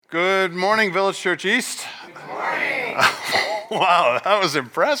Good morning, Village Church East. Good morning. Wow, that was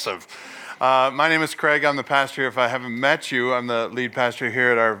impressive. My name is Craig. I'm the pastor here. If I haven't met you, I'm the lead pastor here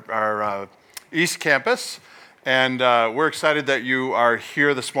at our East Campus. And we're excited that you are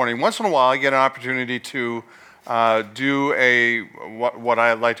here this morning. Once in a while, I get an opportunity to do what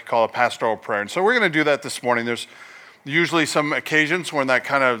I like to call a pastoral prayer. And so we're going to do that this morning. There's usually some occasions when that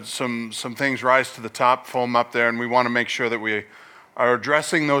kind of some things rise to the top, foam up there, and we want to make sure that we are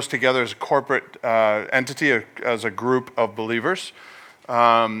addressing those together as a corporate entity, as a group of believers.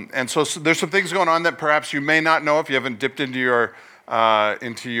 And so there's some things going on that perhaps you may not know if you haven't dipped into your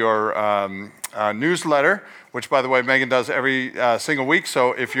newsletter, which, by the way, Megan does every single week.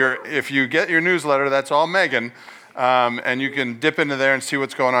 So if you get your newsletter, that's all Megan, and you can dip into there and see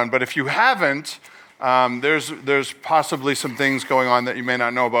what's going on. But if you haven't, there's possibly some things going on that you may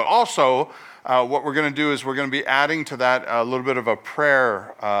not know about. Also, what we're going to do is we're going to be adding to that a little bit of a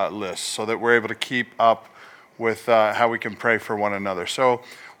prayer list so that we're able to keep up with how we can pray for one another. So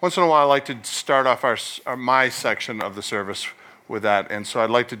once in a while, I like to start off my section of the service with that, and so I'd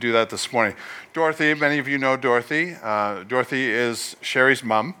like to do that this morning. Dorothy, many of you know Dorothy. Dorothy is Sherry's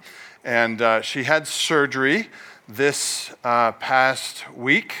mom, and she had surgery this past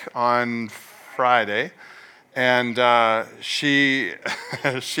week on Friday, and she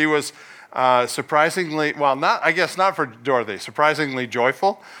was surprisingly, well, not for Dorothy, surprisingly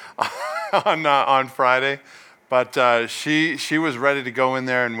joyful on Friday. But she was ready to go in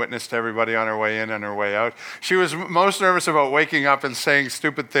there and witness to everybody on her way in and her way out. She was most nervous about waking up and saying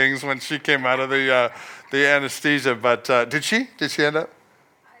stupid things when she came out of the anesthesia. But did she? Did she end up?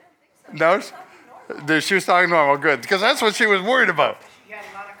 I don't think so. No? She was talking normal. Good, because that's what she was worried about. She had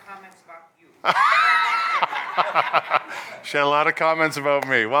a lot of comments about you. She had a lot of comments about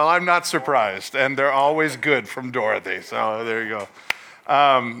me. Well, I'm not surprised, and they're always good from Dorothy. So there you go.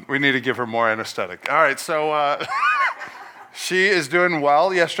 We need to give her more anesthetic. All right, so she is doing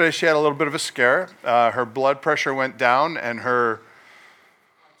well. Yesterday she had a little bit of a scare. Her blood pressure went down and her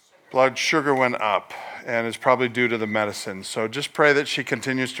blood sugar went up, and it's probably due to the medicine. So just pray that she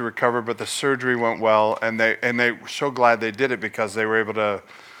continues to recover, but the surgery went well, and they were so glad they did it because they were able to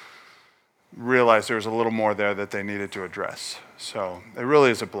realize there was a little more there that they needed to address. So it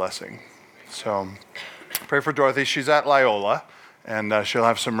really is a blessing. So pray for Dorothy. She's at Loyola. And she'll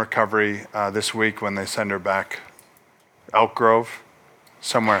have some recovery this week when they send her back. Elk Grove,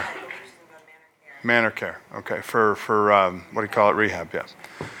 somewhere. Manor Care. Okay, for what do you call it? Rehab, yeah.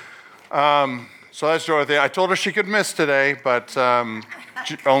 So that's Dorothy. I told her she could miss today, but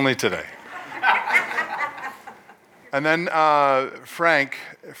only today. And then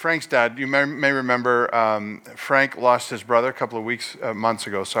Frank's dad, you may remember, Frank lost his brother a couple of months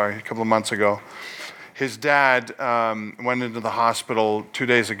ago. His dad went into the hospital 2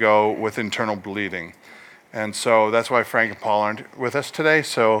 days ago with internal bleeding. And so that's why Frank and Paul aren't with us today.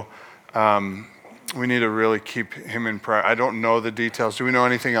 So we need to really keep him in prayer. I don't know the details. Do we know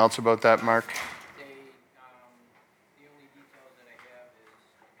anything else about that, Mark? The only details that I have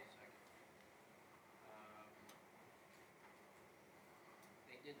is,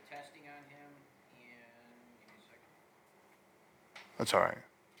 they did testing on him, and give me a second. That's all right.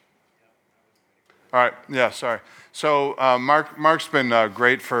 All right, yeah, sorry. So Mark's been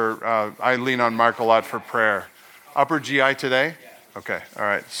great for, I lean on Mark a lot for prayer. Upper GI today? Okay, all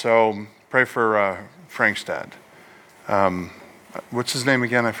right. So pray for Frank's dad. What's his name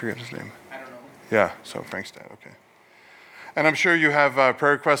again? I forget his name. I don't know. Yeah, so Frank's dad, okay. And I'm sure you have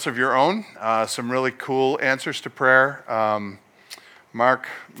prayer requests of your own, some really cool answers to prayer. Mark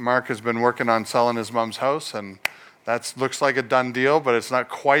has been working on selling his mom's house, and that looks like a done deal, but it's not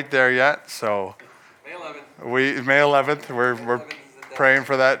quite there yet, so... May 11th, we're praying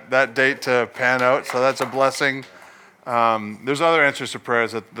for that date to pan out, so that's a blessing. There's other answers to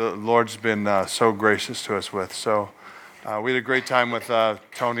prayers that the Lord's been so gracious to us with. So we had a great time with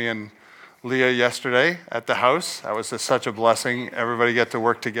Tony and Leah yesterday at the house. That was such a blessing. Everybody got to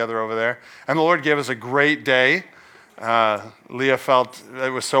work together over there. And the Lord gave us a great day. Leah felt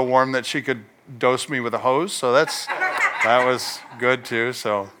it was so warm that she could dose me with a hose, so that was good too.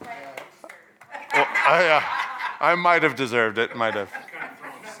 So. Well, I might have deserved it, Yeah,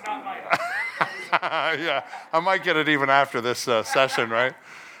 I might get it even after this session, right?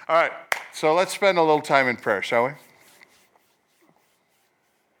 All right, so let's spend a little time in prayer, shall we?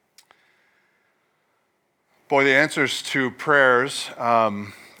 Boy, the answers to prayers,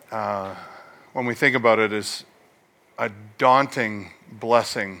 when we think about it, is a daunting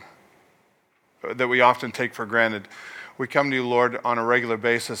blessing that we often take for granted. We come to you, Lord, on a regular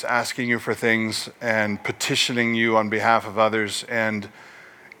basis, asking you for things and petitioning you on behalf of others and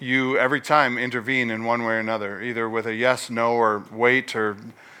you every time intervene in one way or another, either with a yes, no, or wait, or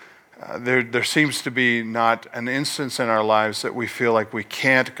there seems to be not an instance in our lives that we feel like we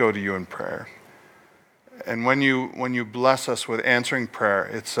can't go to you in prayer. And when you bless us with answering prayer,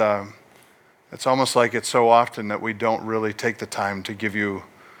 it's almost like it's so often that we don't really take the time to give you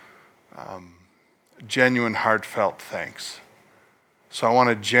genuine, heartfelt thanks. So I want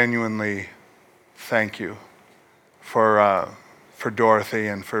to genuinely thank you for Dorothy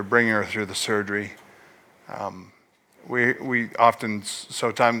and for bringing her through the surgery. We often,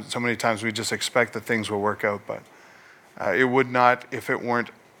 so many times we just expect that things will work out, but it would not if it weren't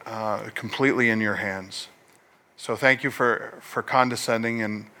completely in your hands. So thank you for condescending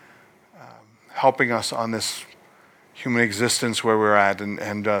and helping us on this human existence where we're at,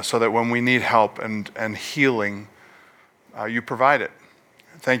 and so that when we need help and healing, you provide it.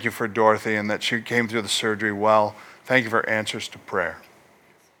 Thank you for Dorothy and that she came through the surgery well. Thank you for answers to prayer.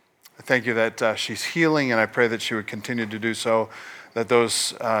 I thank you that she's healing, and I pray that she would continue to do so, that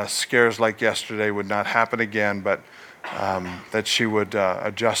those scares like yesterday would not happen again, but that she would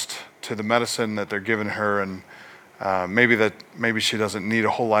adjust to the medicine that they're giving her, and maybe she doesn't need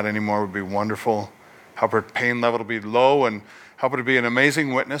a whole lot anymore would be wonderful. Help her pain level to be low, and help her to be an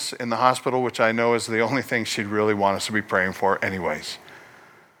amazing witness in the hospital, which I know is the only thing she'd really want us to be praying for anyways.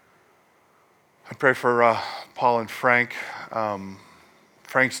 I pray for Paul and Frank.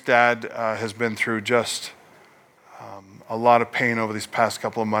 Frank's dad has been through just a lot of pain over these past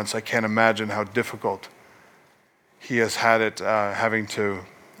couple of months. I can't imagine how difficult he has had it having to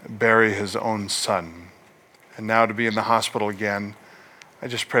bury his own son. And now to be in the hospital again, I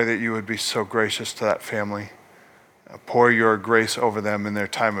just pray that you would be so gracious to that family. Pour your grace over them in their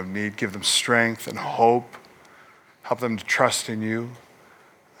time of need. Give them strength and hope. Help them to trust in you.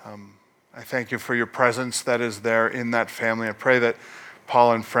 I thank you for your presence that is there in that family. I pray that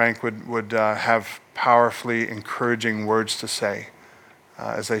Paul and Frank would have powerfully encouraging words to say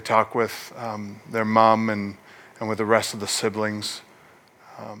as they talk with their mom and with the rest of the siblings,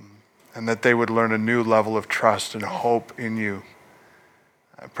 and that they would learn a new level of trust and hope in you.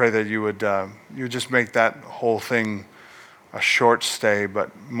 I pray that you would just make that whole thing a short stay,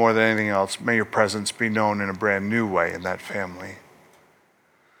 but more than anything else, may your presence be known in a brand new way in that family.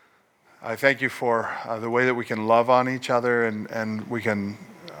 I thank you for the way that we can love on each other and we can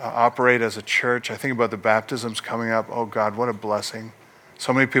operate as a church. I think about the baptisms coming up. Oh God, what a blessing.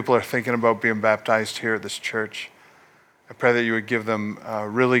 So many people are thinking about being baptized here at this church. I pray that you would give them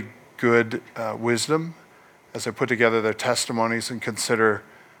really good wisdom as they put together their testimonies and consider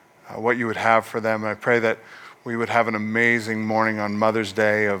what you would have for them. And I pray that we would have an amazing morning on Mother's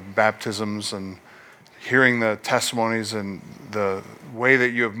Day of baptisms and hearing the testimonies and the way that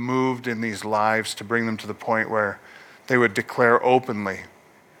you have moved in these lives to bring them to the point where they would declare openly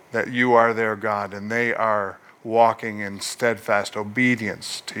that you are their God and they are walking in steadfast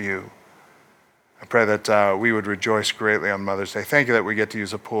obedience to you. I pray that we would rejoice greatly on Mother's Day. Thank you that we get to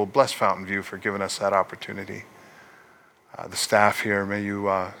use a pool. Bless Fountain View for giving us that opportunity. The staff here, may you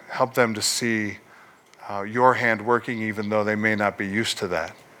help them to see your hand working even though they may not be used to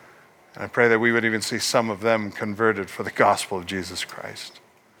that. And I pray that we would even see some of them converted for the gospel of Jesus Christ.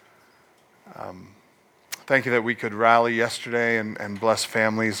 Thank you that we could rally yesterday and bless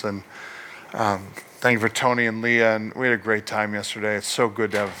families. And thank you for Tony and Leah. And we had a great time yesterday. It's so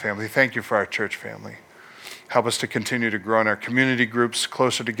good to have a family. Thank you for our church family. Help us to continue to grow in our community groups,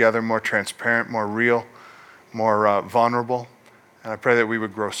 closer together, more transparent, more real, more vulnerable. And I pray that we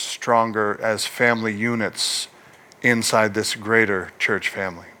would grow stronger as family units inside this greater church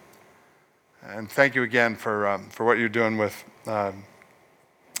family. And thank you again for what you're doing with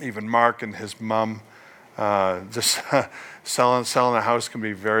even Mark and his mom. Just selling a house can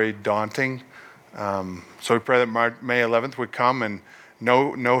be very daunting. So we pray that May 11th would come and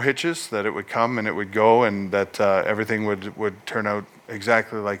no hitches, that it would come and it would go, and that everything would turn out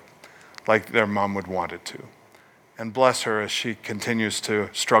exactly like their mom would want it to. And bless her as she continues to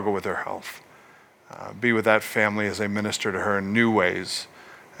struggle with her health. Be with that family as they minister to her in new ways,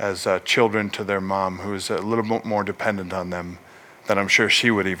 as children to their mom, who is a little bit more dependent on them than I'm sure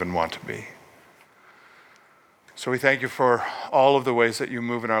she would even want to be. So we thank you for all of the ways that you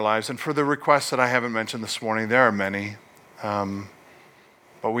move in our lives, and for the requests that I haven't mentioned this morning. There are many,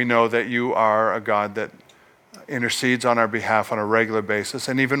 but we know that you are a God that intercedes on our behalf on a regular basis,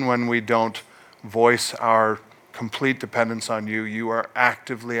 and even when we don't voice our complete dependence on you, you are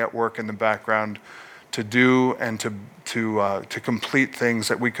actively at work in the background to do and to complete things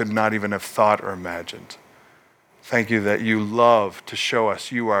that we could not even have thought or imagined. Thank you that you love to show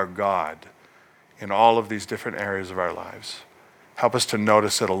us you are God in all of these different areas of our lives. Help us to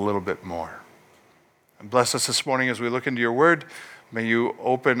notice it a little bit more. And bless us this morning as we look into your word. May you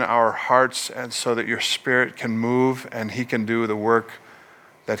open our hearts and so that your Spirit can move and he can do the work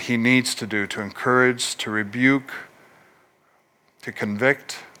that he needs to do to encourage, to rebuke, to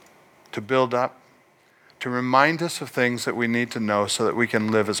convict, to build up, to remind us of things that we need to know so that we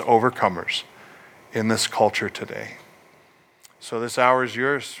can live as overcomers in this culture today. So this hour is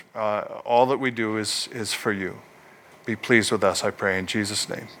yours. All that we do is for you. Be pleased with us, I pray, in Jesus'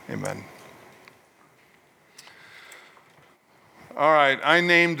 name. Amen. All right, I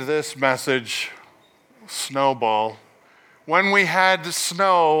named this message Snowball when we had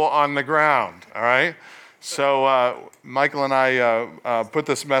snow on the ground, all right? So Michael and I put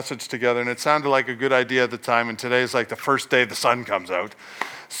this message together, and it sounded like a good idea at the time, and today's like the first day the sun comes out.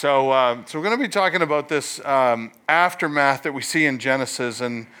 So we're going to be talking about this aftermath that we see in Genesis,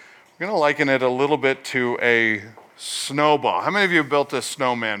 and we're going to liken it a little bit to a snowball. How many of you have built a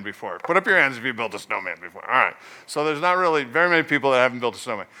snowman before? Put up your hands if you built a snowman before. All right. So there's not really very many people that haven't built a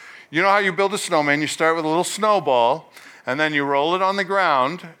snowman. You know how you build a snowman? You start with a little snowball, and then you roll it on the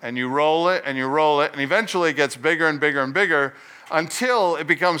ground, and you roll it, and you roll it, and eventually it gets bigger and bigger and bigger until it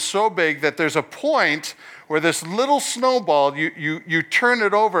becomes so big that there's a point where this little snowball, you turn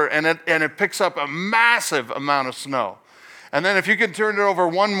it over, and it picks up a massive amount of snow. And then if you can turn it over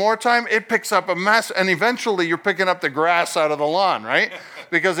one more time, it picks up a mess, and eventually you're picking up the grass out of the lawn, right?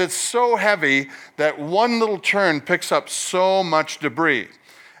 Because it's so heavy that one little turn picks up so much debris.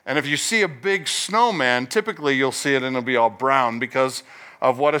 And if you see a big snowman, typically you'll see it and it'll be all brown because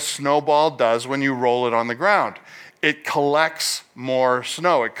of what a snowball does when you roll it on the ground. It collects more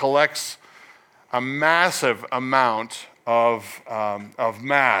snow. It collects a massive amount of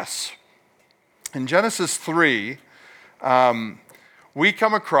mass. In Genesis 3, we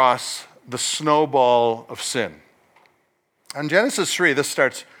come across the snowball of sin. In Genesis 3, this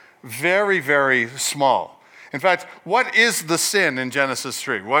starts very, very small. In fact, what is the sin in Genesis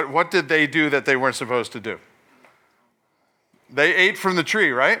 3? What did they do that they weren't supposed to do? They ate from the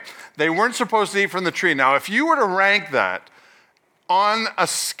tree, right? They weren't supposed to eat from the tree. Now, if you were to rank that on a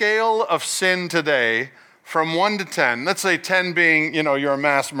scale of sin today from 1 to 10, let's say 10 being, you're a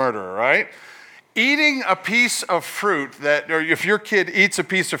mass murderer, right? Eating a piece of fruit or if your kid eats a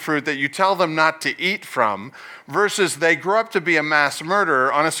piece of fruit that you tell them not to eat from versus they grow up to be a mass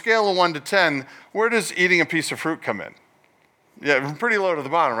murderer, on a scale of 1 to 10, where does eating a piece of fruit come in? Yeah, pretty low to the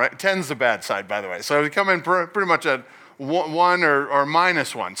bottom, right? 10's the bad side, by the way. So we come in pretty much at 1 or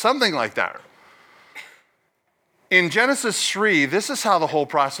minus 1, something like that. In Genesis 3, this is how the whole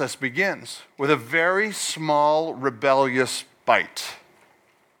process begins, with a very small rebellious bite.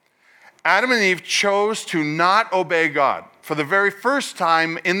 Adam and Eve chose to not obey God for the very first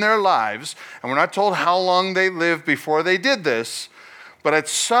time in their lives, and we're not told how long they lived before they did this, but at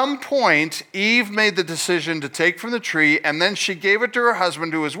some point, Eve made the decision to take from the tree, and then she gave it to her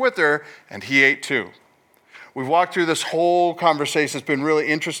husband who was with her, and he ate too. We've walked through this whole conversation. It's been really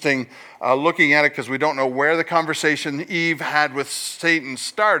interesting looking at it because we don't know where the conversation Eve had with Satan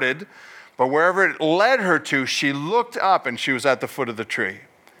started, but wherever it led her to, she looked up and she was at the foot of the tree.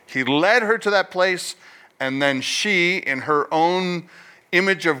 He led her to that place, and then she, in her own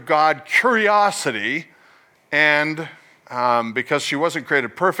image of God curiosity, and because she wasn't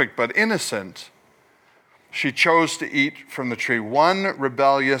created perfect but innocent, she chose to eat from the tree. One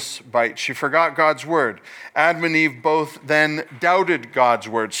rebellious bite. She forgot God's word. Adam and Eve both then doubted God's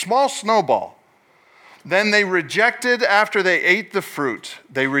word. Small snowball. Then they rejected, after they ate the fruit,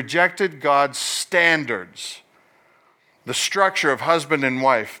 they rejected God's standards. The structure of husband and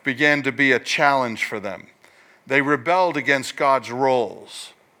wife began to be a challenge for them. They rebelled against God's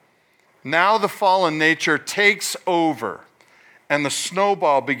roles. Now the fallen nature takes over, and the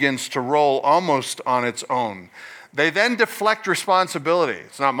snowball begins to roll almost on its own. They then deflect responsibility.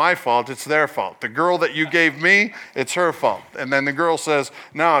 It's not my fault, it's their fault. The girl that you gave me, it's her fault. And then the girl says,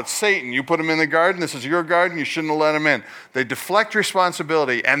 no, it's Satan. You put him in the garden. This is your garden. You shouldn't have let him in. They deflect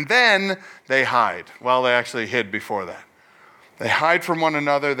responsibility, and then they hide. Well, they actually hid before that. They hide from one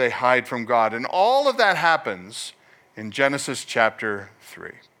another. They hide from God. And all of that happens in Genesis chapter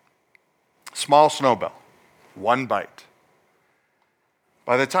 3. Small snowball, one bite.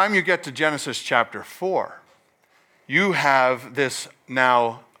 By the time you get to Genesis chapter 4, you have this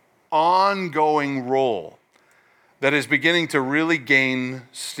now ongoing role that is beginning to really gain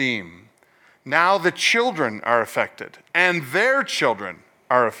steam. Now the children are affected, and their children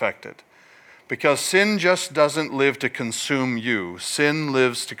are affected. Because sin just doesn't live to consume you. Sin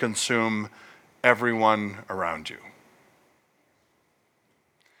lives to consume everyone around you.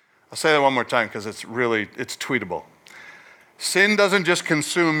 I'll say that one more time because it's tweetable. Sin doesn't just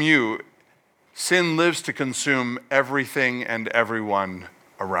consume you, sin lives to consume everything and everyone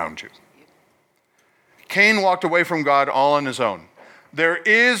around you. Cain walked away from God all on his own. There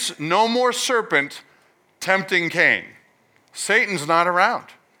is no more serpent tempting Cain. Satan's not around.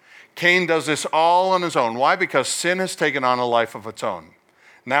 Cain does this all on his own. Why? Because sin has taken on a life of its own.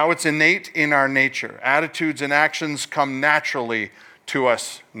 Now it's innate in our nature. Attitudes and actions come naturally to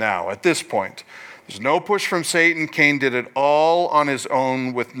us now, at this point. There's no push from Satan. Cain did it all on his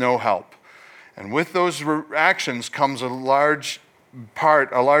own with no help. And with those actions comes a large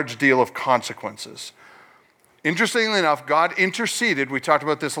deal of consequences. Interestingly enough, God interceded, we talked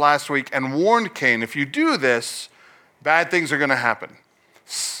about this last week, and warned Cain, if you do this, bad things are going to happen.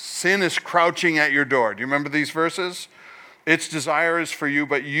 Sin is crouching at your door. Do you remember these verses? Its desire is for you,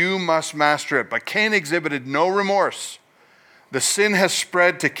 but you must master it. But Cain exhibited no remorse. The sin has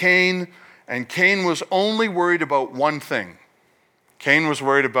spread to Cain, and Cain was only worried about one thing. Cain was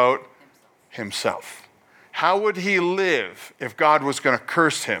worried about himself. How would he live if God was going to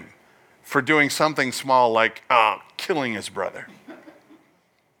curse him for doing something small like killing his brother?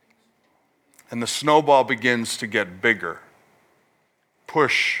 And the snowball begins to get bigger,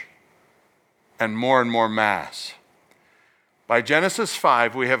 push, and more mass. By Genesis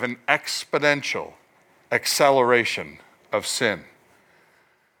 5, we have an exponential acceleration of sin.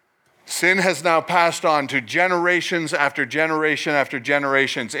 Sin has now passed on to generations after generation after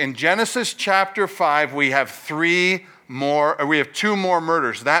generations. In Genesis chapter 5, we have two more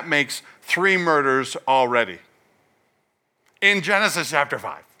murders. That makes 3 murders already. In Genesis chapter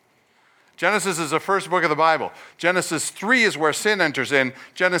 5. Genesis is the first book of the Bible. Genesis 3 is where sin enters in.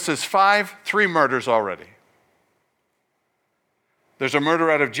 Genesis 5, 3 murders already. There's a murder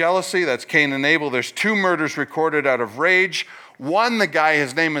out of jealousy, that's Cain and Abel. There's 2 murders recorded out of rage. One, the guy,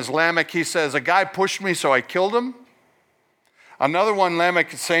 his name is Lamech, he says, a guy pushed me, so I killed him. Another one, Lamech,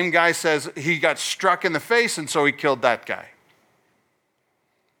 the same guy, says he got struck in the face, and so he killed that guy.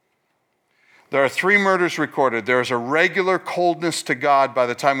 There are 3 murders recorded. There is a regular coldness to God by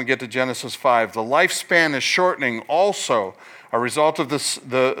the time we get to Genesis 5. The lifespan is shortening, also a result of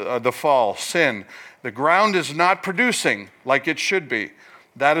the fall, sin. The ground is not producing like it should be.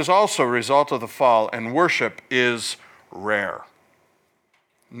 That is also a result of the fall, and worship is rare.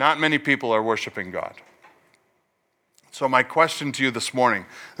 Not many people are worshiping God. So my question to you this morning,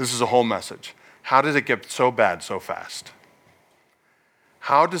 this is a whole message. How did it get so bad so fast?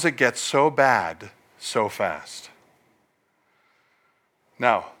 How does it get so bad so fast?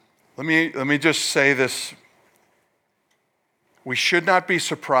 Now, let me just say this. We should not be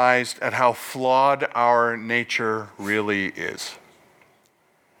surprised at how flawed our nature really is.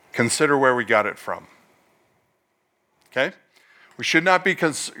 Consider where we got it from. Okay? We should not be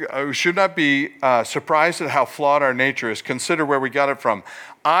surprised at how flawed our nature is. Consider where we got it from.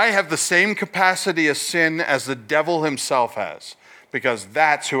 I have the same capacity of sin as the devil himself has, because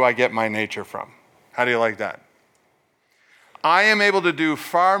that's who I get my nature from. How do you like that? I am able to do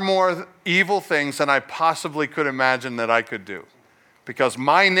far more evil things than I possibly could imagine that I could do, because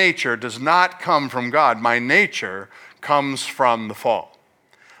my nature does not come from God. My nature comes from the fall.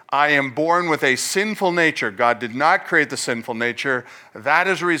 I am born with a sinful nature. God did not create the sinful nature. That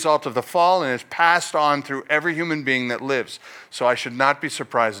is a result of the fall and is passed on through every human being that lives. So I should not be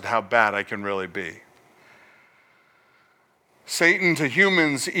surprised at how bad I can really be. Satan to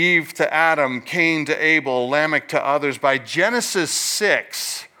humans, Eve to Adam, Cain to Abel, Lamech to others. By Genesis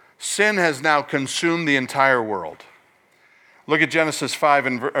 6, sin has now consumed the entire world. Look at Genesis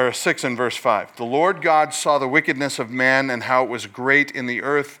 6 and verse 5. The Lord God saw the wickedness of man and how it was great in the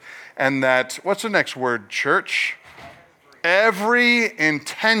earth, and that, what's the next word, church? Every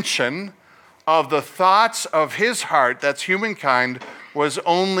intention of the thoughts of his heart, that's humankind, was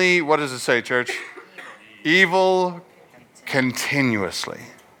only, what does it say, church? Evil continuously.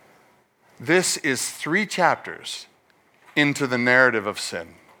 This is 3 chapters into the narrative of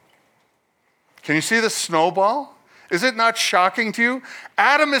sin. Can you see the snowball? Is it not shocking to you?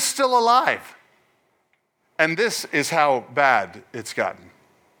 Adam is still alive. And this is how bad it's gotten.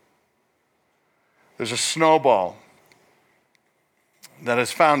 There's a snowball that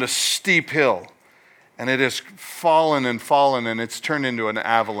has found a steep hill, and it has fallen, and it's turned into an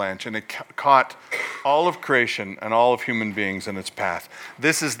avalanche, and it caught all of creation and all of human beings in its path.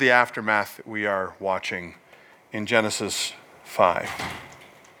 This is the aftermath we are watching in Genesis 5.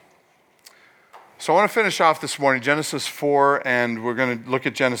 So I want to finish off this morning, Genesis 4, and we're going to look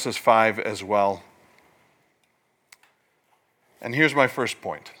at Genesis 5 as well. And here's my first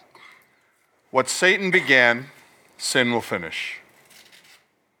point. What Satan began, sin will finish.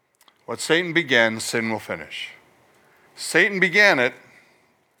 What Satan began, sin will finish. Satan began it,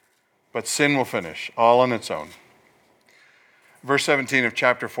 but sin will finish, all on its own. Verse 17 of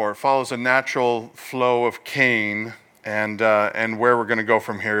chapter 4 follows a natural flow of Cain, and where we're going to go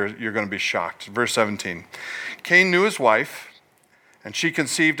from here, you're going to be shocked. Verse 17. Cain knew his wife, and she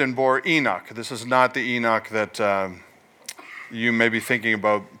conceived and bore Enoch. This is not the Enoch that you may be thinking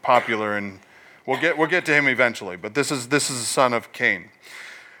about, popular, and we'll get to him eventually. But this is the son of Cain.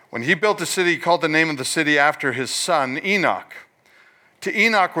 When he built a city, he called the name of the city after his son Enoch. To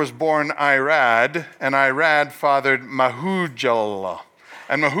Enoch was born Irad, and Irad fathered Mahujal,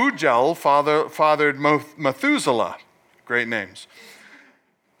 and Mahujal fathered Methuselah. Great names.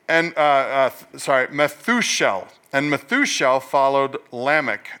 And Methushel. And Methushel followed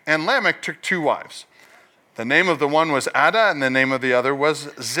Lamech. And Lamech took 2 wives. The name of the one was Ada, and the name of the other was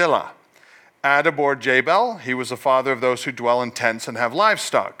Zillah. Ada bore Jabal. He was the father of those who dwell in tents and have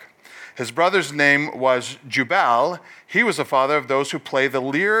livestock. His brother's name was Jubal. He was the father of those who play the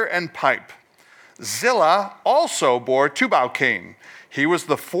lyre and pipe. Zillah also bore Tubal-Cain. He was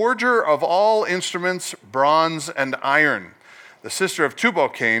the forger of all instruments, bronze and iron. The sister of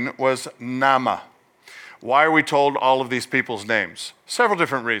Tubal-Cain was Naamah. Why are we told all of these people's names? Several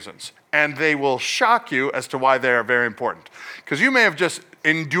different reasons. And they will shock you as to why they are very important. Because you may have just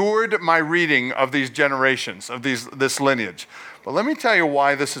endured my reading of these generations, of this lineage. But let me tell you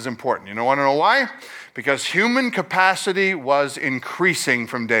why this is important. You want to know why? Because human capacity was increasing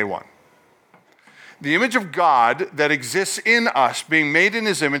from day one. The image of God that exists in us, being made in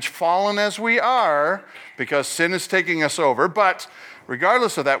his image, fallen as we are, because sin is taking us over, but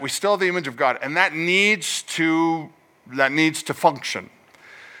regardless of that, we still have the image of God, and that needs to function.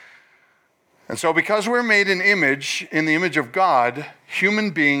 And so because we're made in the image of God,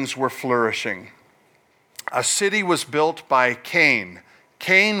 human beings were flourishing. A city was built by Cain.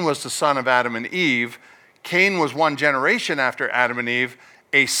 Cain was the son of Adam and Eve. Cain was 1 generation after Adam and Eve.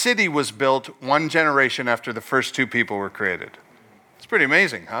 A city was built 1 generation after the first 2 people were created. It's pretty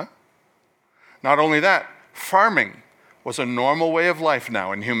amazing, huh? Not only that, farming was a normal way of life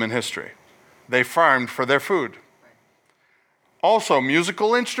now in human history. They farmed for their food. Also,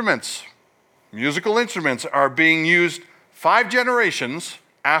 musical instruments. Musical instruments are being used 5 generations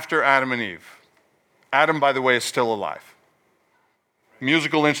after Adam and Eve. Adam, by the way, is still alive.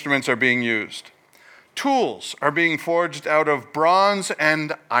 Musical instruments are being used. Tools are being forged out of bronze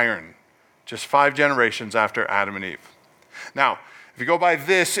and iron, just 5 generations after Adam and Eve. Now, if you go by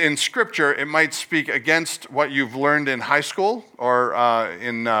this in Scripture, it might speak against what you've learned in high school or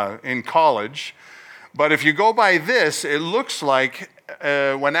in college. But if you go by this, it looks like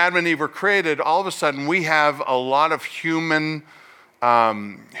when Adam and Eve were created, all of a sudden we have a lot of human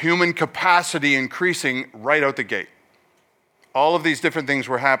capacity increasing right out the gate. All of these different things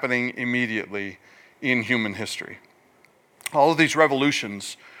were happening immediately in human history. All of these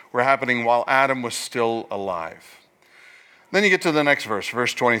revolutions were happening while Adam was still alive. Then you get to the next verse,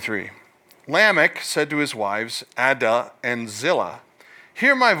 verse 23. Lamech said to his wives, Ada and Zillah,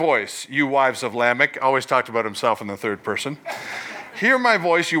 "Hear my voice, you wives of Lamech." Always talked about himself in the third person. "Hear my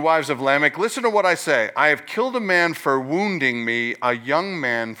voice, you wives of Lamech. Listen to what I say. I have killed a man for wounding me, a young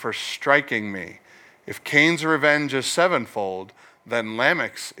man for striking me. If Cain's revenge is 7-fold, then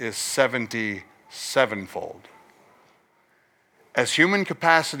Lamech's is 77-fold. As human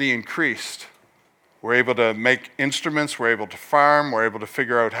capacity increased, we're able to make instruments, we're able to farm, we're able to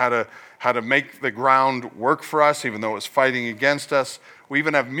figure out how to make the ground work for us, even though it was fighting against us. We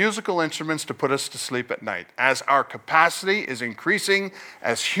even have musical instruments to put us to sleep at night. As our capacity is increasing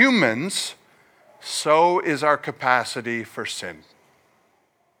as humans, so is our capacity for sin.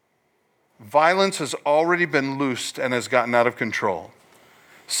 Violence has already been loosed and has gotten out of control.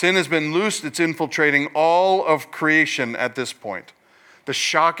 Sin has been loosed, it's infiltrating all of creation at this point. The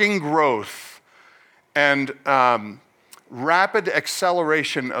shocking growth and rapid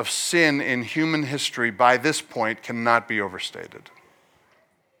acceleration of sin in human history by this point cannot be overstated.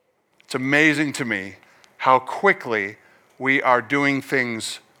 It's amazing to me how quickly we are doing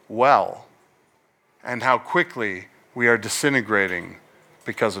things well and how quickly we are disintegrating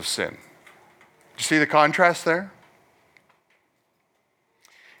because of sin. Do you see the contrast there?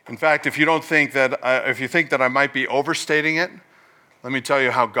 In fact, if you think that I might be overstating it, let me tell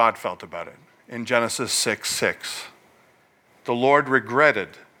you how God felt about it. In Genesis 6:6, the Lord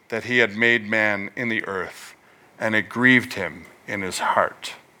regretted that he had made man in the earth, and it grieved him in his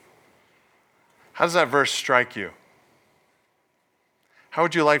heart. How does that verse strike you? How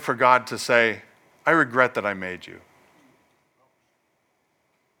would you like for God to say, I regret that I made you?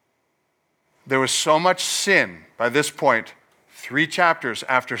 There was so much sin by this point, 3 chapters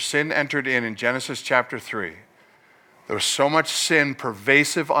after sin entered in Genesis chapter 3. There was so much sin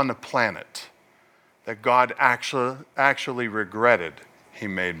pervasive on the planet that God actually regretted he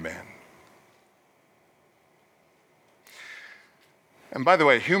made man. And by the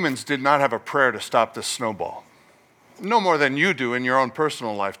way, humans did not have a prayer to stop this snowball. No more than you do in your own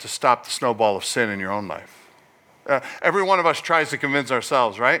personal life to stop the snowball of sin in your own life. Every one of us tries to convince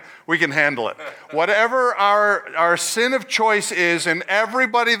ourselves, right? We can handle it. Whatever our sin of choice is, and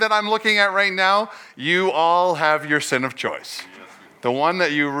everybody that I'm looking at right now, you all have your sin of choice. The one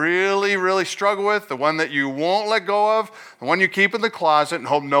that you really, really struggle with, the one that you won't let go of, the one you keep in the closet and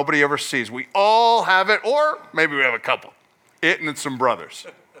hope nobody ever sees. We all have it, or maybe we have a couple. It and some brothers.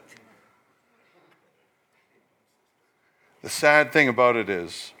 The sad thing about it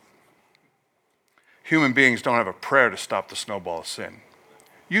is, human beings don't have a prayer to stop the snowball of sin.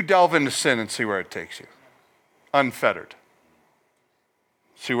 You delve into sin and see where it takes you. Unfettered.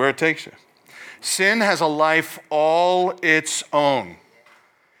 See where it takes you. Sin has a life all its own.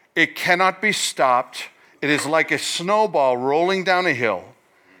 It cannot be stopped. It is like a snowball rolling down a hill.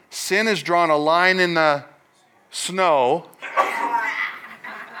 Sin has drawn a line in the snow.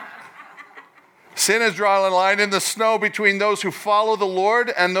 Sin has drawn a line in the snow between those who follow the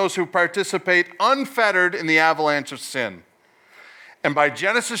Lord and those who participate unfettered in the avalanche of sin. And by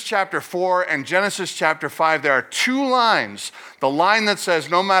Genesis chapter 4 and Genesis chapter 5, there are two lines. The line that says,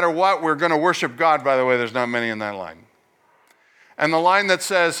 no matter what, we're going to worship God. By the way, there's not many in that line. And the line that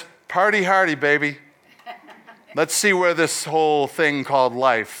says, party hardy, baby. Let's see where this whole thing called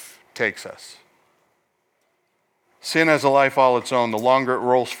life takes us. Sin has a life all its own. The longer it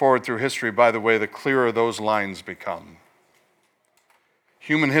rolls forward through history, by the way, the clearer those lines become.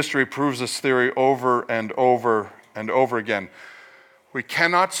 Human history proves this theory over and over and over again. We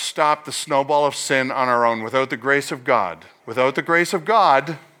cannot stop the snowball of sin on our own without the grace of God. Without the grace of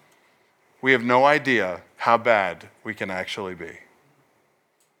God, we have no idea how bad we can actually be.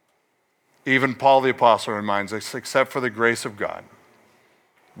 Even Paul the Apostle reminds us, except for the grace of God,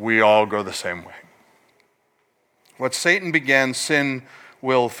 we all go the same way. What Satan began, sin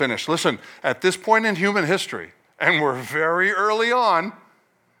will finish. Listen, at this point in human history, and we're very early on,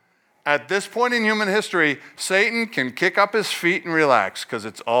 at this point in human history, Satan can kick up his feet and relax because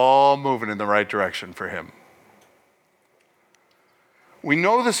it's all moving in the right direction for him. We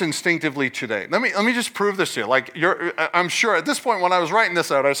know this instinctively today. Let me just prove this to you. I'm sure at this point when I was writing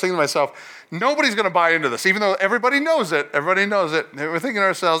this out, I was thinking to myself, nobody's going to buy into this, even though everybody knows it. Everybody knows it. We're thinking to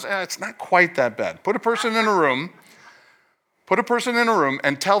ourselves, it's not quite that bad. Put a person in a room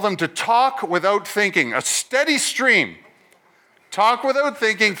and tell them to talk without thinking, a steady stream. Talk without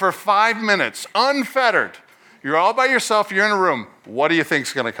thinking for 5 minutes, unfettered. You're all by yourself, you're in a room. What do you think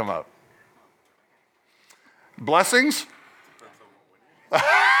is going to come out? Blessings?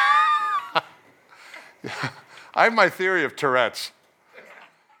 I have my theory of Tourette's.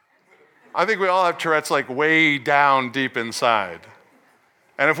 I think we all have Tourette's like way down deep inside.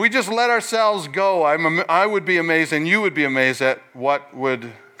 And if we just let ourselves go, I would be amazed and you would be amazed at what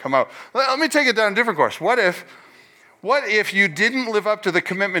would come out. Let me take it down a different course. What if you didn't live up to the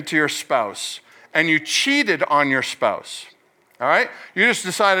commitment to your spouse and you cheated on your spouse? All right? You just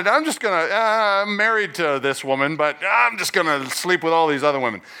decided, I'm married to this woman, but I'm just going to sleep with all these other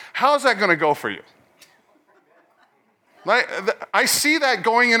women. How's that going to go for you? I see that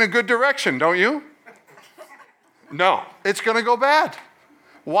going in a good direction, don't you? No, it's going to go bad.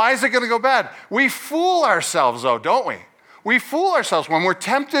 Why is it going to go bad? We fool ourselves, though, don't we? We fool ourselves. When we're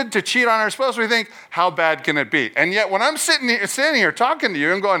tempted to cheat on our spouse, we think, how bad can it be? And yet when I'm standing here talking to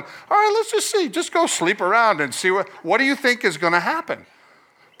you and going, all right, let's just see. Just go sleep around and see what do you think is going to happen?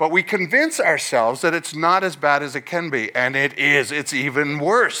 But we convince ourselves that it's not as bad as it can be. And it is. It's even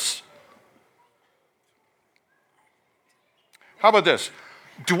worse. How about this?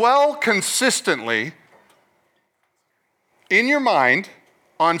 Dwell consistently in your mind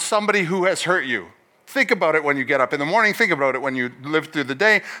on somebody who has hurt you. Think about it when you get up in the morning. Think about it when you live through the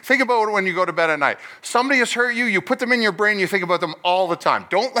day. Think about it when you go to bed at night. Somebody has hurt you. You put them in your brain. You think about them all the time.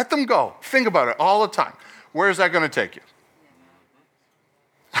 Don't let them go. Think about it all the time. Where is that going to take you?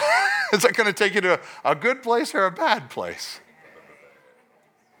 Is that going to take you to a good place or a bad place?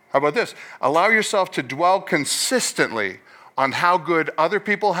 How about this? Allow yourself to dwell consistently on how good other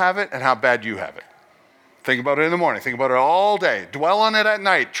people have it and how bad you have it. Think about it in the morning. Think about it all day. Dwell on it at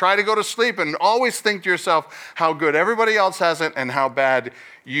night. Try to go to sleep and always think to yourself how good everybody else has it and how bad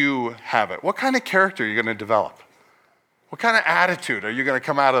you have it. What kind of character are you going to develop? What kind of attitude are you going to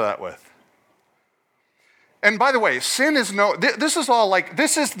come out of that with? And by the way, sin is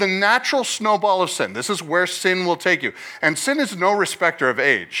this is the natural snowball of sin. This is where sin will take you. And sin is no respecter of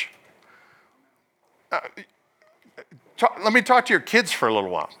age. Let me talk to your kids for a little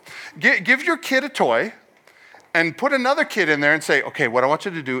while. Give your kid a toy and put another kid in there and say, okay, what I want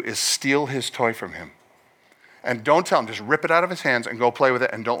you to do is steal his toy from him. And don't tell him, just rip it out of his hands and go play with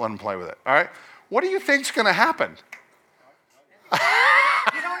it and don't let him play with it, all right? What do you think's gonna happen? You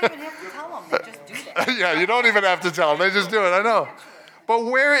don't even have to tell them, they just do that. Yeah, you don't even have to tell them, they just do it, I know. But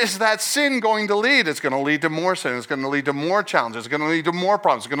where is that sin going to lead? It's going to lead to more sin. It's going to lead to more challenges. It's going to lead to more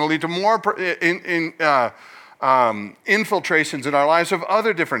problems. It's going to lead to more infiltrations in our lives of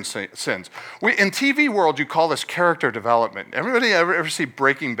other different sins. In TV world, you call this character development. Everybody ever see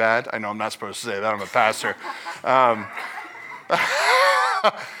Breaking Bad? I know I'm not supposed to say that. I'm a pastor.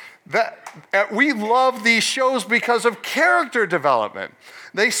 We love these shows because of character development.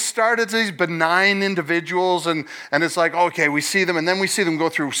 They start as these benign individuals, and it's like, okay, we see them, and then we see them go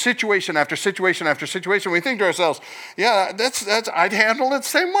through situation after situation after situation. We think to ourselves, yeah, that's I'd handle it the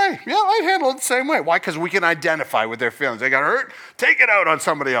same way. Yeah, I'd handle it the same way. Why? Because we can identify with their feelings. They got hurt, take it out on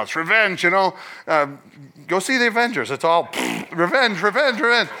somebody else. Revenge, go see the Avengers. It's all revenge, revenge,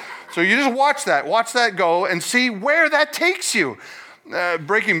 revenge. So you just watch that go, and see where that takes you.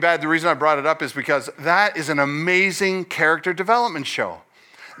 Breaking Bad, the reason I brought it up is because that is an amazing character development show.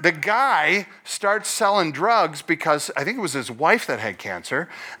 The guy starts selling drugs because I think it was his wife that had cancer,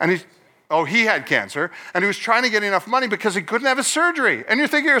 and he had cancer, and he was trying to get enough money because he couldn't have a surgery. And you're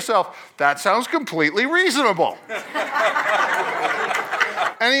thinking to yourself, that sounds completely reasonable.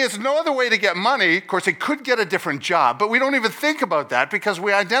 And he has no other way to get money. Of course, he could get a different job, but we don't even think about that because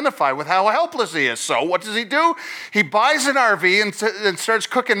we identify with how helpless he is. So what does he do? He buys an RV and starts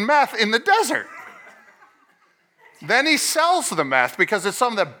cooking meth in the desert. Then he sells the meth because it's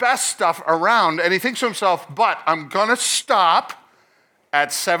some of the best stuff around, and he thinks to himself, but I'm going to stop at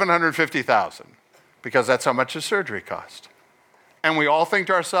 $750,000 because that's how much his surgery cost. And we all think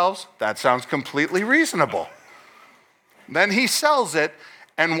to ourselves, that sounds completely reasonable. Then he sells it,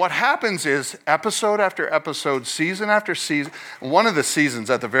 and what happens is episode after episode, season after season, one of the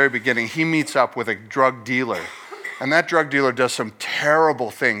seasons at the very beginning, he meets up with a drug dealer. And that drug dealer does some terrible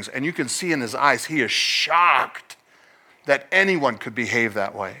things, and you can see in his eyes, he is shocked that anyone could behave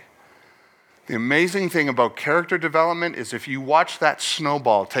that way. The amazing thing about character development is if you watch that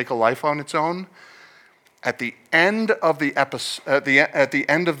snowball take a life on its own, at the end of the episode, at the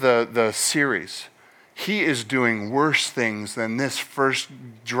end of the series, he is doing worse things than this first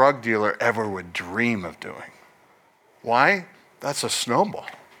drug dealer ever would dream of doing. Why? That's a snowball.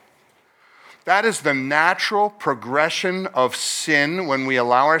 That is the natural progression of sin when we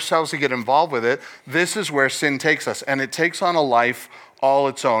allow ourselves to get involved with it. This is where sin takes us, and it takes on a life all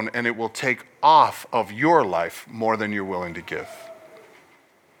its own, and it will take off of your life more than you're willing to give.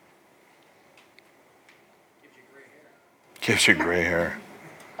 Gives you gray hair.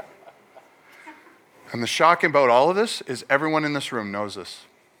 And the shocking about all of this is everyone in this room knows this.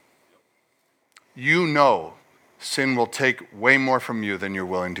 You know sin will take way more from you than you're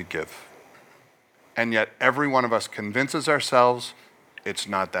willing to give. And yet every one of us convinces ourselves it's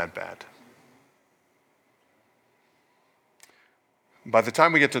not that bad. By the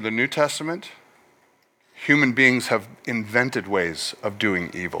time we get to the New Testament, human beings have invented ways of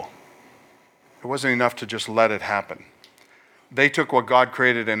doing evil. It wasn't enough to just let it happen. They took what God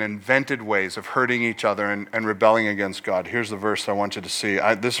created and invented ways of hurting each other and rebelling against God. Here's the verse I want you to see.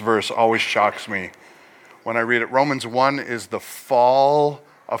 This verse always shocks me when I read it. Romans 1 is the fall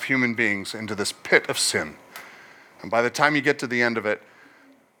of human beings into this pit of sin. And by the time you get to the end of it,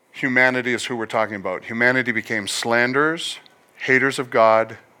 humanity is who we're talking about. Humanity became slanderers, haters of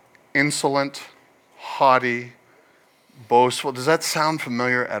God, insolent, haughty, boastful. Does that sound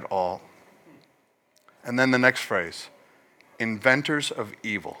familiar at all? And then the next phrase, inventors of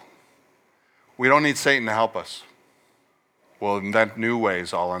evil. We don't need Satan to help us. We'll invent new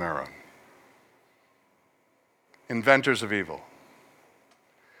ways all on our own. Inventors of evil.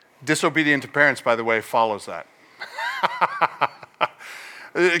 Disobedient to parents, by the way, follows that.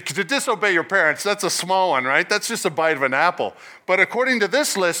 To disobey your parents, that's a small one, right? That's just a bite of an apple. But according to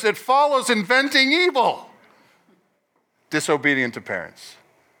this list, it follows inventing evil. Disobedient to parents.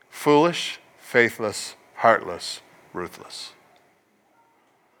 Foolish, faithless, heartless, ruthless.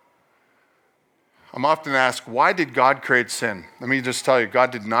 I'm often asked, why did God create sin? Let me just tell you, God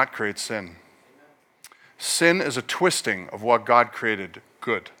did not create sin. Sin is a twisting of what God created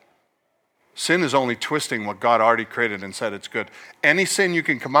good. Sin is only twisting what God already created and said it's good. Any sin you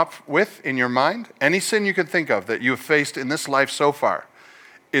can come up with in your mind, any sin you can think of that you have faced in this life so far,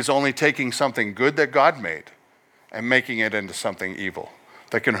 is only taking something good that God made and making it into something evil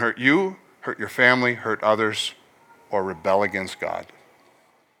that can hurt you, hurt your family, hurt others, or rebel against God.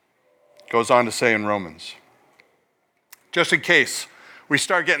 Goes on to say in Romans, just in case we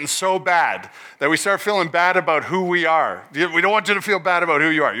start getting so bad that we start feeling bad about who we are. We don't want you to feel bad about who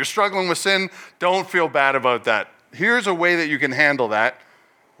you are. You're struggling with sin, don't feel bad about that. Here's a way that you can handle that.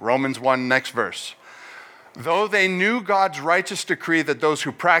 Romans 1, next verse. Though they knew God's righteous decree that those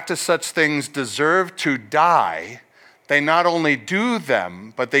who practice such things deserve to die, they not only do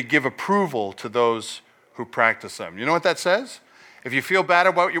them, but they give approval to those who practice them. You know what that says? If you feel bad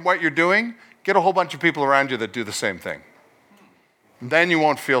about what you're doing, get a whole bunch of people around you that do the same thing. Then you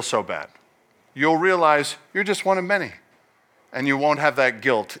won't feel so bad. You'll realize you're just one of many. And you won't have that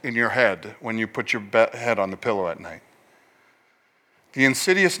guilt in your head when you put your head on the pillow at night. The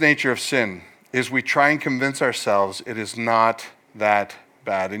insidious nature of sin is we try and convince ourselves it is not that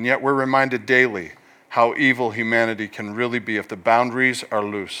bad. And yet we're reminded daily how evil humanity can really be if the boundaries are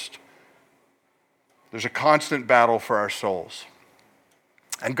loosed. There's a constant battle for our souls.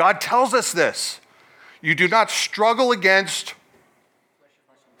 And God tells us this. You do not struggle against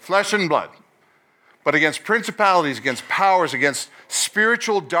flesh and blood, but against principalities, against powers, against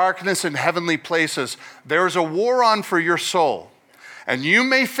spiritual darkness in heavenly places. There is a war on for your soul. And you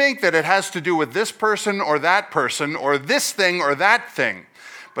may think that it has to do with this person or this thing or that thing,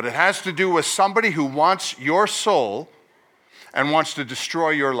 but it has to do with somebody who wants your soul and wants to destroy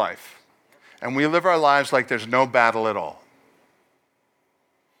your life. And we live our lives like there's no battle at all.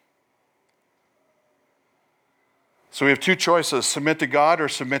 So we have two choices, submit to God or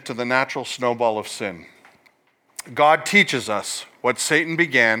submit to the natural snowball of sin. God teaches us what Satan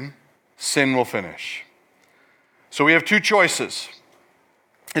began, sin will finish. So we have two choices.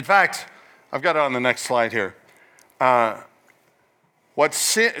 In fact, I've got it on the next slide here. What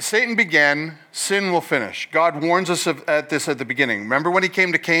Satan began, sin will finish. God warns us at this at the beginning. Remember when he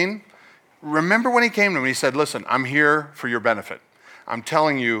came to Cain? Remember when he came to him and he said, listen, I'm here for your benefit. I'm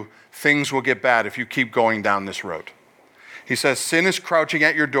telling you, things will get bad if you keep going down this road. He says, sin is crouching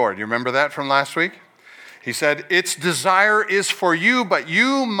at your door. Do you remember that from last week? He said, its desire is for you, but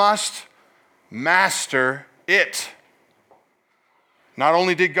you must master it. Not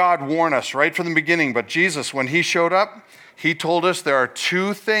only did God warn us right from the beginning, but Jesus, when he showed up, he told us there are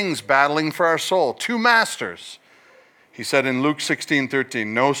two things battling for our soul, two masters. He said in Luke 16:13,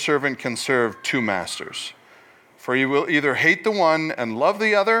 no servant can serve two masters. For he will either hate the one and love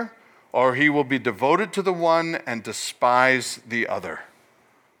the other, or he will be devoted to the one and despise the other.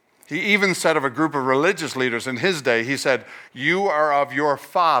 He even said of a group of religious leaders in his day, he said, you are of your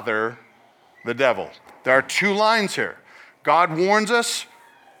father, the devil. There are two lines here. God warns us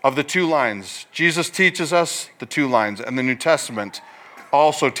of the two lines. Jesus teaches us the two lines, and the New Testament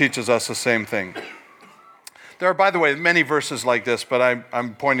also teaches us the same thing. There are, by the way, many verses like this, but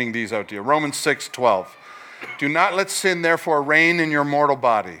I'm pointing these out to you. Romans 6:12. Do not let sin, therefore, reign in your mortal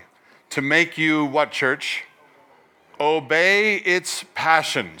body, to make you, what, church? Obey its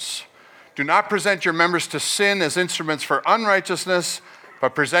passions. Do not present your members to sin as instruments for unrighteousness,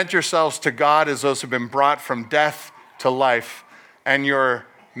 but present yourselves to God as those who have been brought from death to life, and your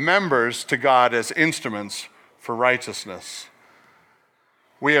members to God as instruments for righteousness.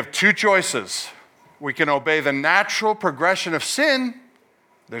 We have two choices. We can obey the natural progression of sin.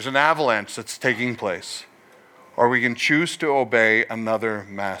 There's an avalanche that's taking place. Or we can choose to obey another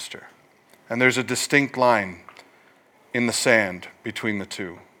master. And there's a distinct line in the sand between the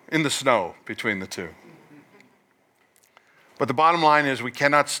two, in the snow between the two. But the bottom line is we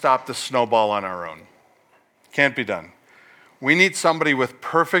cannot stop the snowball on our own. Can't be done. We need somebody with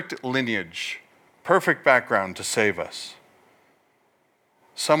perfect lineage, perfect background to save us.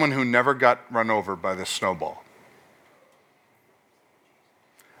 Someone who never got run over by this snowball.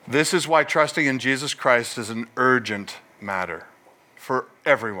 This is why trusting in Jesus Christ is an urgent matter for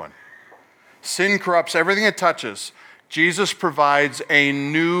everyone. Sin corrupts everything it touches. Jesus provides a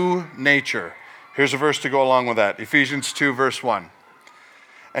new nature. Here's a verse to go along with that. Ephesians 2, verse 1.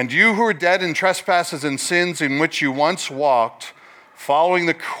 And you who are dead in trespasses and sins in which you once walked, following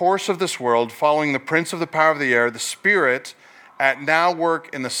the course of this world, following the prince of the power of the air, the spirit at now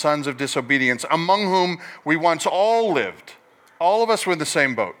work in the sons of disobedience, among whom we once all lived. All of us were in the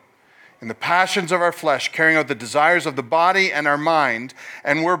same boat. In the passions of our flesh, carrying out the desires of the body and our mind,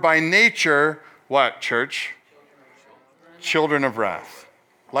 and were by nature, what, church? Children of wrath.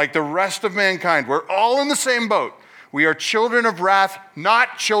 Like the rest of mankind, we're all in the same boat. We are children of wrath,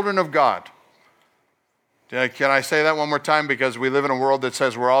 not children of God. Can I say that one more time? Because we live in a world that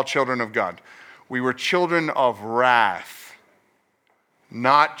says we're all children of God. We were children of wrath,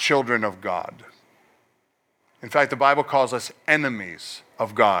 not children of God. In fact, the Bible calls us enemies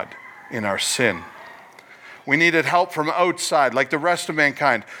of God in our sin. We needed help from outside, like the rest of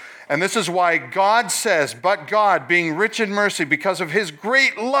mankind. And this is why God says, but God, being rich in mercy because of his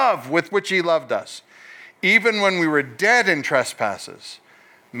great love with which he loved us, even when we were dead in trespasses,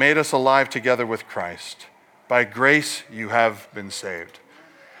 made us alive together with Christ. By grace you have been saved.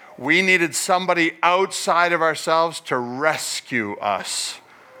 We needed somebody outside of ourselves to rescue us,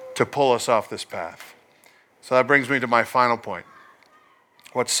 to pull us off this path. So that brings me to my final point.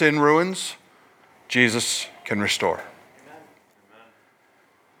 What sin ruins, Jesus can restore.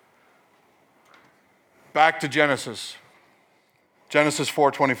 Back to Genesis. Genesis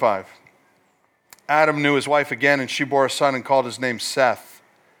 4:25. Adam knew his wife again, and she bore a son and called his name Seth.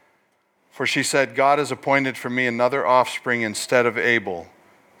 For she said, God has appointed for me another offspring instead of Abel,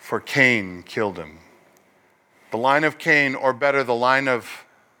 for Cain killed him. The line of Cain, or better, the line of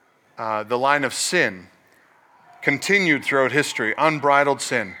sin, continued throughout history, unbridled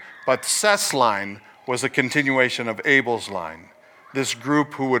sin. But Seth's line was a continuation of Abel's line, this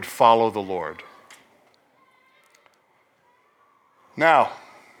group who would follow the Lord. Now,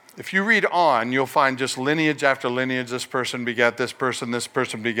 if you read on, you'll find just lineage after lineage. This person begat this person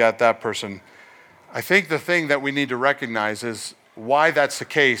begat that person. I think the thing that we need to recognize is why that's the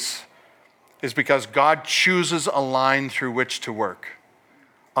case is because God chooses a line through which to work,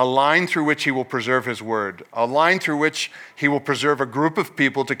 a line through which he will preserve his word, a line through which he will preserve a group of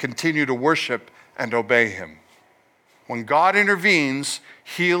people to continue to worship and obey him. When God intervenes,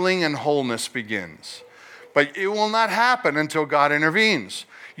 healing and wholeness begins. But it will not happen until God intervenes.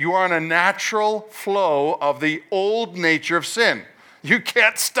 You are on a natural flow of the old nature of sin. You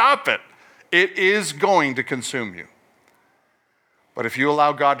can't stop it. It is going to consume you. But if you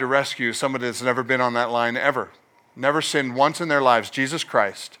allow God to rescue somebody that's never been on that line ever, never sinned once in their lives, Jesus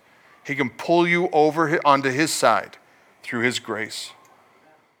Christ, he can pull you over onto his side through his grace.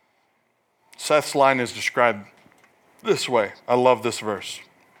 Seth's line is described this way. I love this verse.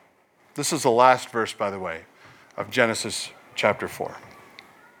 This is the last verse, by the way, of Genesis chapter 4.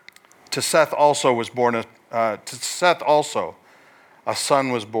 To Seth also a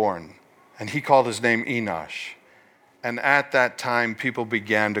son was born, and he called his name Enosh. And at that time, people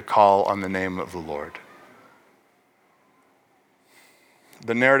began to call on the name of the Lord.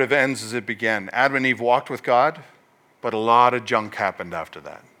 The narrative ends as it began. Adam and Eve walked with God, but a lot of junk happened after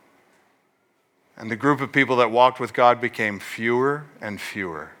that. And the group of people that walked with God became fewer and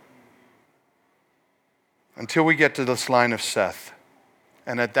fewer. Until we get to this line of Seth.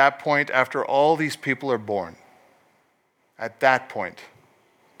 And at that point, after all these people are born, at that point,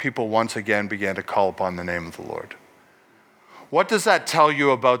 people once again began to call upon the name of the Lord. What does that tell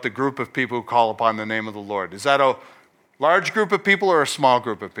you about the group of people who call upon the name of the Lord? Is that a large group of people or a small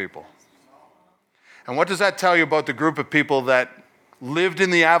group of people? And what does that tell you about the group of people that lived in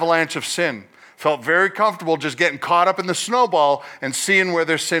the avalanche of sin, felt very comfortable just getting caught up in the snowball and seeing where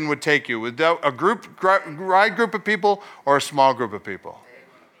their sin would take you? Without a wide group of people or a small group of people?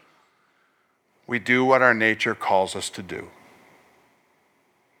 We do what our nature calls us to do.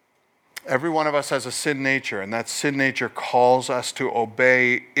 Every one of us has a sin nature, and that sin nature calls us to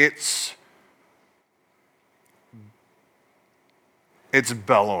obey its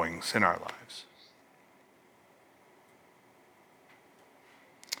bellowings in our lives.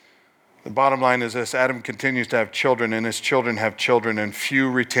 The bottom line is this: Adam continues to have children, and his children have children, and few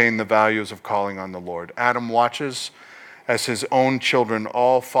retain the values of calling on the Lord. Adam watches as his own children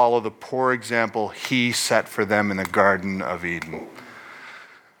all follow the poor example he set for them in the Garden of Eden.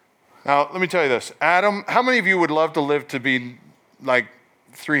 Now, let me tell you this. Adam, how many of you would love to live to be like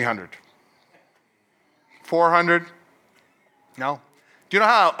 300? 400? No? Do you know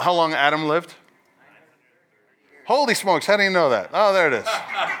how long Adam lived? Holy smokes, how do you know that? Oh, there it is.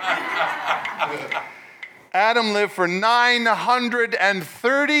 Adam lived for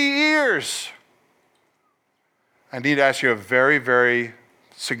 930 years. I need to ask you a very, very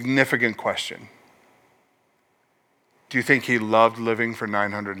significant question. Do you think he loved living for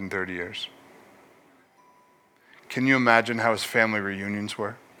 930 years? Can you imagine how his family reunions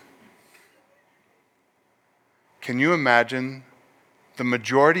were? Can you imagine the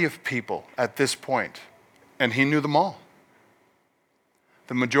majority of people at this point, and he knew them all,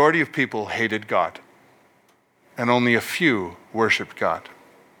 the majority of people hated God, and only a few worshiped God.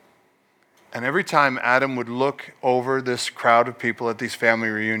 And every time Adam would look over this crowd of people at these family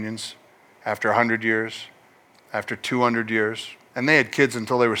reunions, after 100 years, after 200 years, And they had kids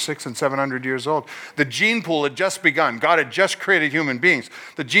until they were 600 and 700 years old. The gene pool had just begun. God had just created human beings.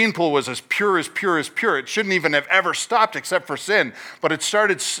 The gene pool was as pure as pure as pure. It shouldn't even have ever stopped except for sin. But it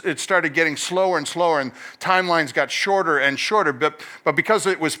started getting slower and slower, and timelines got shorter and shorter. But because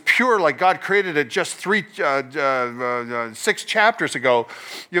it was pure, like God created it just 6 chapters ago,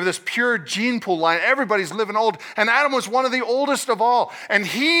 you have this pure gene pool line. Everybody's living old. And Adam was one of the oldest of all. And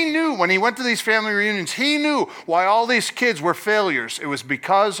he knew, when he went to these family reunions, he knew why all these kids were failures. It was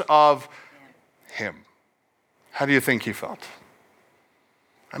because of him. How do you think he felt?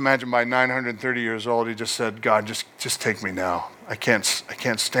 I imagine by 930 years old, he just said, God, just take me now. I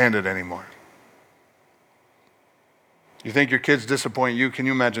can't stand it anymore. You think your kids disappoint you? Can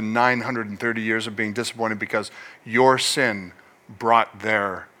you imagine 930 years of being disappointed because your sin brought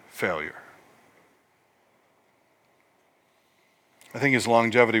their failure? I think his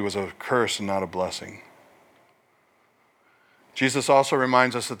longevity was a curse and not a blessing. Jesus also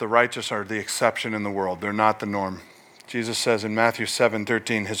reminds us that the righteous are the exception in the world. They're not the norm. Jesus says in Matthew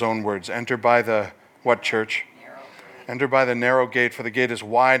 7:13, his own words, enter by the, what church? Enter by the narrow gate, for the gate is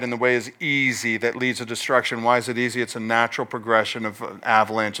wide and the way is easy that leads to destruction. Why is it easy? It's a natural progression of an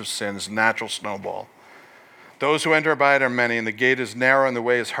avalanche of sin. It's a natural snowball. Those who enter by it are many, and the gate is narrow and the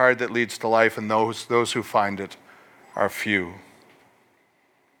way is hard that leads to life, and those who find it are few.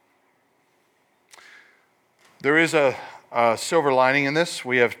 There is a silver lining in this.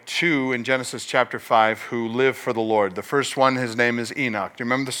 We have 2 in Genesis chapter 5 who live for the Lord. The first one, his name is Enoch. Do you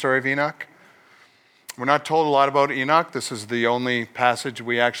remember the story of Enoch? We're not told a lot about Enoch. This is the only passage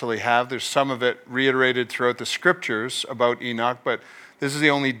we actually have. There's some of it reiterated throughout the scriptures about Enoch, but this is the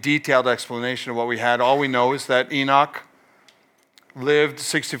only detailed explanation of what we had. All we know is that Enoch lived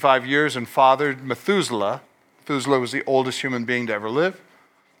 65 years and fathered Methuselah. Methuselah was the oldest human being to ever live.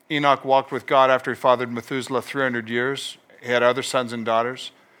 Enoch walked with God after he fathered Methuselah 300 years. He had other sons and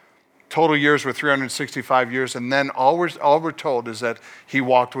daughters. Total years were 365 years. And then all we're told is that he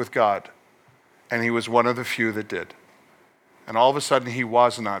walked with God. And he was one of the few that did. And all of a sudden he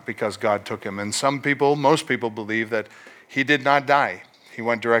was not, because God took him. And most people believe that he did not die. He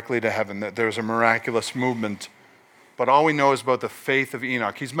went directly to heaven, that there was a miraculous movement. But all we know is about the faith of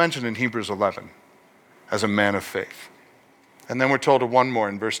Enoch. He's mentioned in Hebrews 11 as a man of faith. And then we're told of one more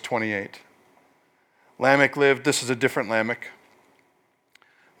in verse 28. Lamech lived, this is a different Lamech,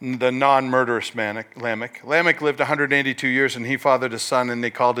 the non-murderous Lamech. Lamech lived 182 years and he fathered a son, and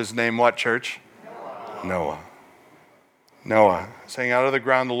they called his name what, church? Noah. Saying, out of the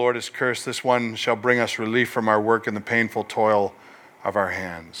ground the Lord has cursed, this one shall bring us relief from our work and the painful toil of our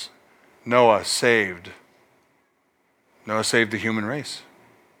hands. Noah saved the human race.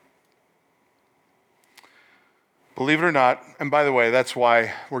 Believe it or not, and by the way, that's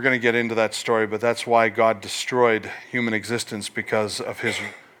why we're going to get into that story, but that's why God destroyed human existence, because of his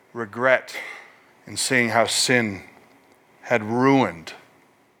regret in seeing how sin had ruined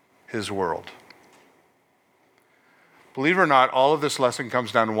his world. Believe it or not, all of this lesson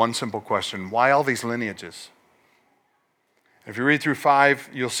comes down to one simple question. Why all these lineages? If you read through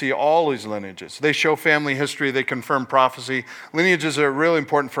 5, you'll see all these lineages. They show family history. They confirm prophecy. Lineages are really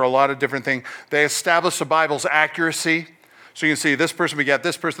important for a lot of different things. They establish the Bible's accuracy. So you can see this person begat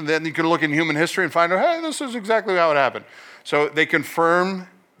this person. Then you can look in human history and find out, hey, this is exactly how it happened. So they confirm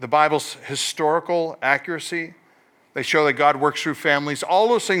the Bible's historical accuracy. They show that God works through families. All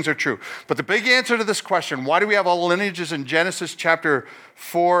those things are true. But the big answer to this question, why do we have all the lineages in Genesis chapter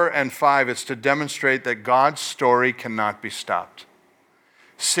 4 and 5? It's to demonstrate that God's story cannot be stopped.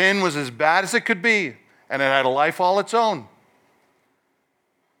 Sin was as bad as it could be, and it had a life all its own.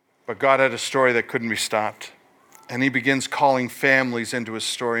 But God had a story that couldn't be stopped. And he begins calling families into his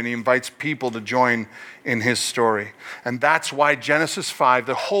story, and he invites people to join in his story. And that's why Genesis 5,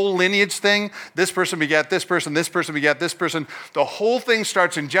 the whole lineage thing, this person begat this person, this person begat this person, the whole thing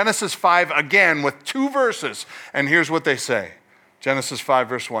starts in Genesis 5 again with 2 verses. And here's what they say. Genesis 5,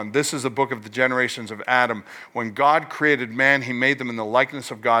 verse 1. This is the book of the generations of Adam. When God created man, he made them in the likeness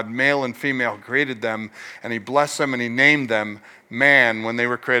of God. Male and female created them, and he blessed them, and he named them man when they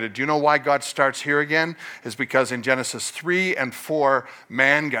were created. Do you know why God starts here again? Is because in Genesis 3 and 4,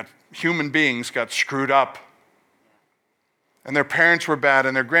 human beings got screwed up. And their parents were bad,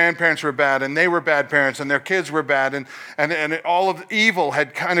 and their grandparents were bad, and they were bad parents, and their kids were bad, and all of evil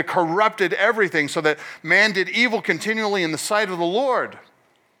had kind of corrupted everything, so that man did evil continually in the sight of the Lord.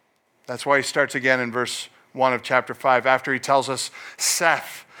 That's why he starts again in verse 1 of chapter 5, after he tells us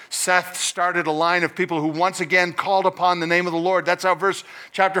Seth Seth started a line of people who once again called upon the name of the Lord. That's how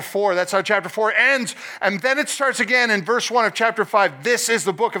chapter 4 ends. And then it starts again in verse 1 of chapter 5. This is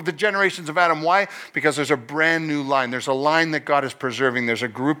the book of the generations of Adam. Why? Because there's a brand new line. There's a line that God is preserving. There's a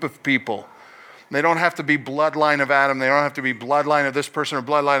group of people. They don't have to be bloodline of Adam. They don't have to be bloodline of this person or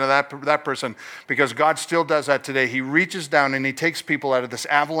bloodline of that person, because God still does that today. He reaches down and he takes people out of this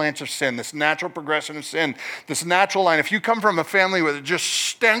avalanche of sin, this natural progression of sin, this natural line. If you come from a family where it just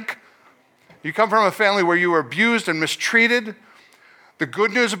stank, you come from a family where you were abused and mistreated, the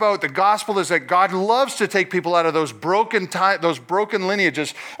good news about the gospel is that God loves to take people out of those broken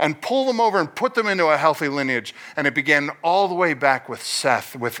lineages and pull them over and put them into a healthy lineage. And it began all the way back with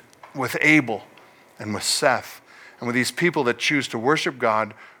Seth, with Abel, and with Seth, and with these people that choose to worship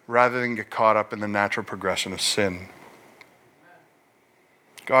God rather than get caught up in the natural progression of sin.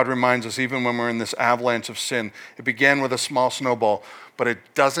 God reminds us, even when we're in this avalanche of sin, it began with a small snowball, but it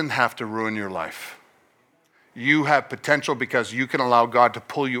doesn't have to ruin your life. You have potential because you can allow God to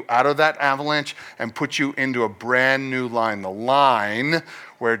pull you out of that avalanche and put you into a brand new line, the line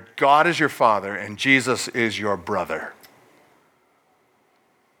where God is your father and Jesus is your brother.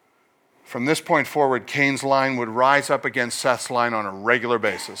 From this point forward, Cain's line would rise up against Seth's line on a regular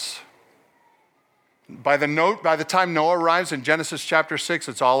basis. By the time Noah arrives in Genesis chapter 6,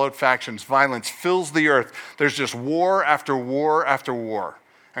 it's all out factions. Violence fills the earth. There's just war after war after war.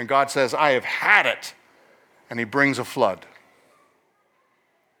 And God says, I have had it. And he brings a flood.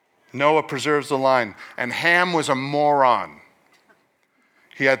 Noah preserves the line. And Ham was a moron.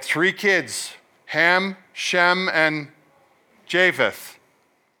 He had 3 kids, Ham, Shem, and Japheth.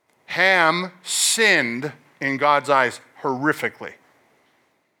 Ham sinned in God's eyes horrifically.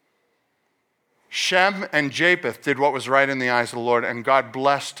 Shem and Japheth did what was right in the eyes of the Lord, and God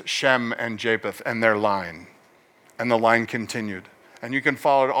blessed Shem and Japheth and their line. And the line continued. And you can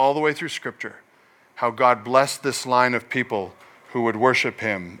follow it all the way through Scripture, how God blessed this line of people who would worship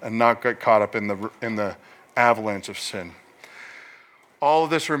him and not get caught up in the avalanche of sin. All of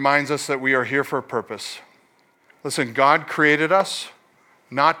this reminds us that we are here for a purpose. Listen, God created us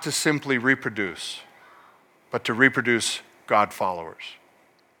not to simply reproduce, but to reproduce God followers.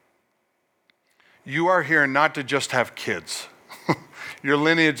 You are here not to just have kids. Your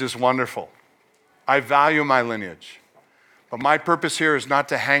lineage is wonderful. I value my lineage. But my purpose here is not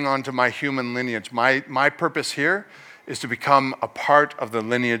to hang on to my human lineage. My purpose here is to become a part of the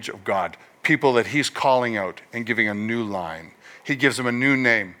lineage of God, people that he's calling out and giving a new line. He gives them a new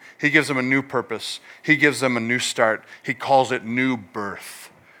name. He gives them a new purpose. He gives them a new start. He calls it new birth.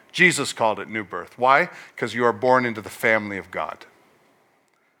 Jesus called it new birth. Why? Because you are born into the family of God.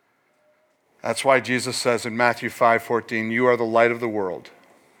 That's why Jesus says in Matthew 5:14, you are the light of the world.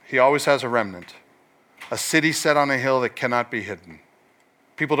 He always has a remnant, a city set on a hill that cannot be hidden.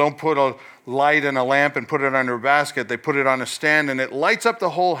 People don't put a light in a lamp and put it under a basket. They put it on a stand and it lights up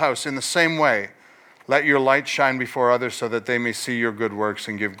the whole house. In the same way, let your light shine before others so that they may see your good works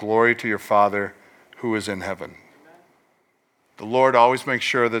and give glory to your Father who is in heaven. The Lord always makes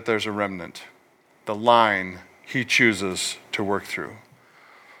sure that there's a remnant, the line he chooses to work through.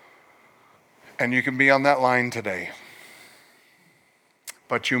 And you can be on that line today.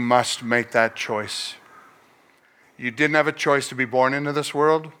 But you must make that choice. You didn't have a choice to be born into this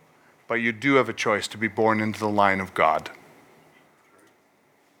world, but you do have a choice to be born into the line of God.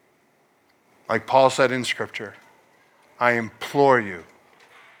 Like Paul said in Scripture, I implore you,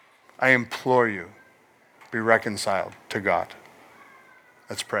 be reconciled to God.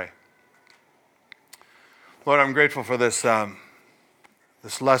 Let's pray. Lord, I'm grateful for this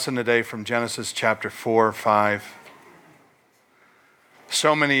lesson today from Genesis chapter 4, 5.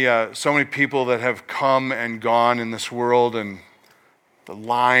 So many people that have come and gone in this world, and the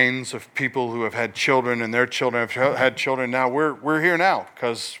lines of people who have had children and their children have had children. Now we're here now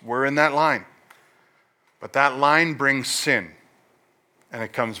because we're in that line. But that line brings sin, and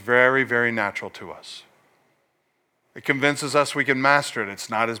it comes very, very natural to us. It convinces us we can master it. It's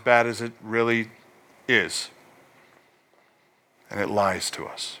not as bad as it really is. And it lies to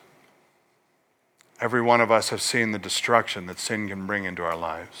us. Every one of us have seen the destruction that sin can bring into our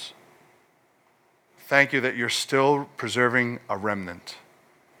lives. Thank you that you're still preserving a remnant.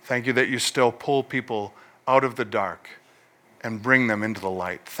 Thank you that you still pull people out of the dark and bring them into the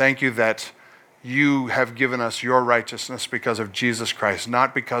light. Thank you that you have given us your righteousness because of Jesus Christ,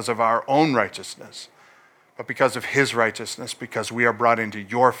 not because of our own righteousness, but because of his righteousness, because we are brought into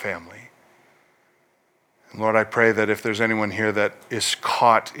your family. And Lord, I pray that if there's anyone here that is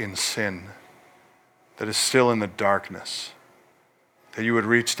caught in sin, that is still in the darkness, that you would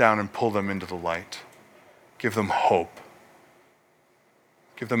reach down and pull them into the light. Give them hope.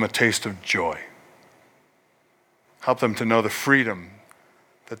 Give them a taste of joy. Help them to know the freedom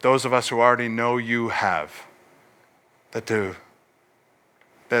that those of us who already know you have, that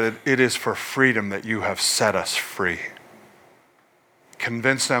it is for freedom that you have set us free.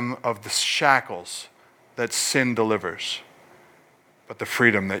 Convince them of the shackles that sin delivers, but the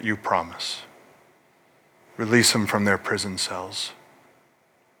freedom that you promise. Release them from their prison cells.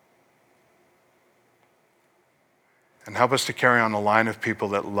 And help us to carry on a line of people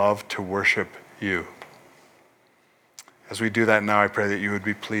that love to worship you. As we do that now, I pray that you would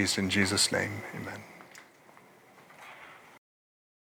be pleased in Jesus' name. Amen.